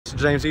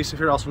It's James Easton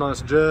here, also known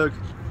as Jug,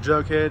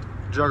 Jughead,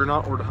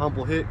 Juggernaut, or the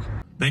Humble Hick.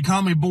 They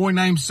call me Boy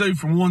Named Sue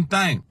for one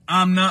thing.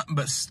 I'm nothing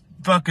but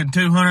fucking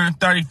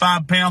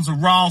 235 pounds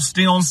of raw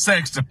steel and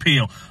sex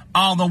appeal.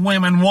 All the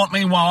women want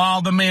me while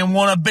all the men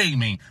want to be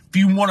me. If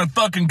you want to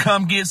fucking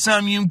come get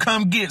some, you can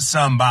come get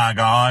some, by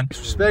God.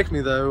 Disrespect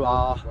me though,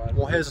 I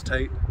won't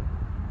hesitate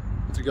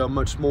to go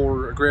much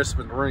more aggressive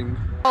in the ring.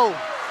 Oh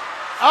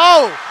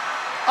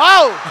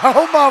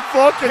my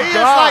fucking he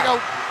God. Is like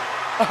a,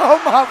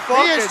 Oh my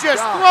fucking he is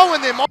just God.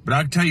 throwing them. But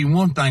I can tell you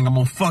one thing, I'm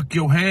gonna fuck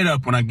your head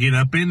up when I get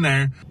up in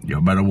there.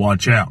 Y'all better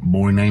watch out.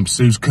 Boy Named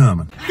Sue's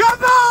coming.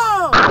 Come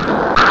on!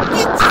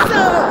 Get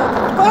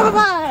some!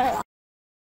 Bye-bye!